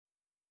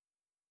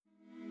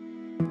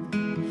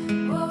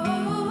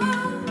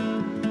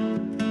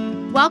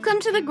Welcome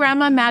to the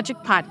Grandma Magic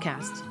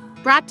Podcast,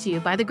 brought to you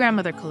by the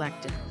Grandmother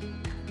Collective.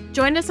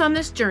 Join us on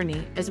this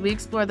journey as we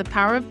explore the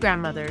power of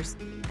grandmothers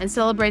and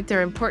celebrate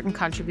their important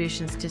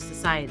contributions to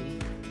society.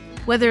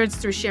 Whether it's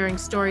through sharing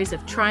stories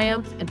of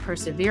triumph and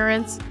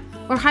perseverance,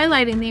 or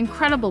highlighting the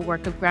incredible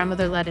work of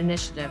grandmother-led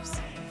initiatives,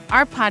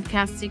 our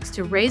podcast seeks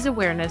to raise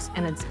awareness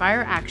and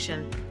inspire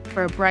action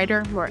for a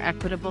brighter, more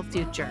equitable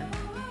future.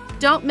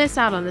 Don't miss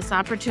out on this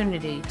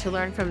opportunity to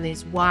learn from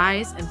these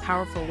wise and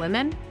powerful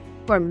women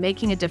who are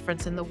making a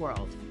difference in the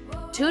world.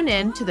 Tune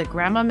in to the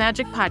Grandma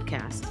Magic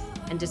Podcast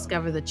and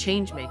discover the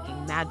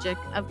change-making magic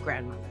of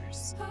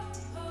grandmothers.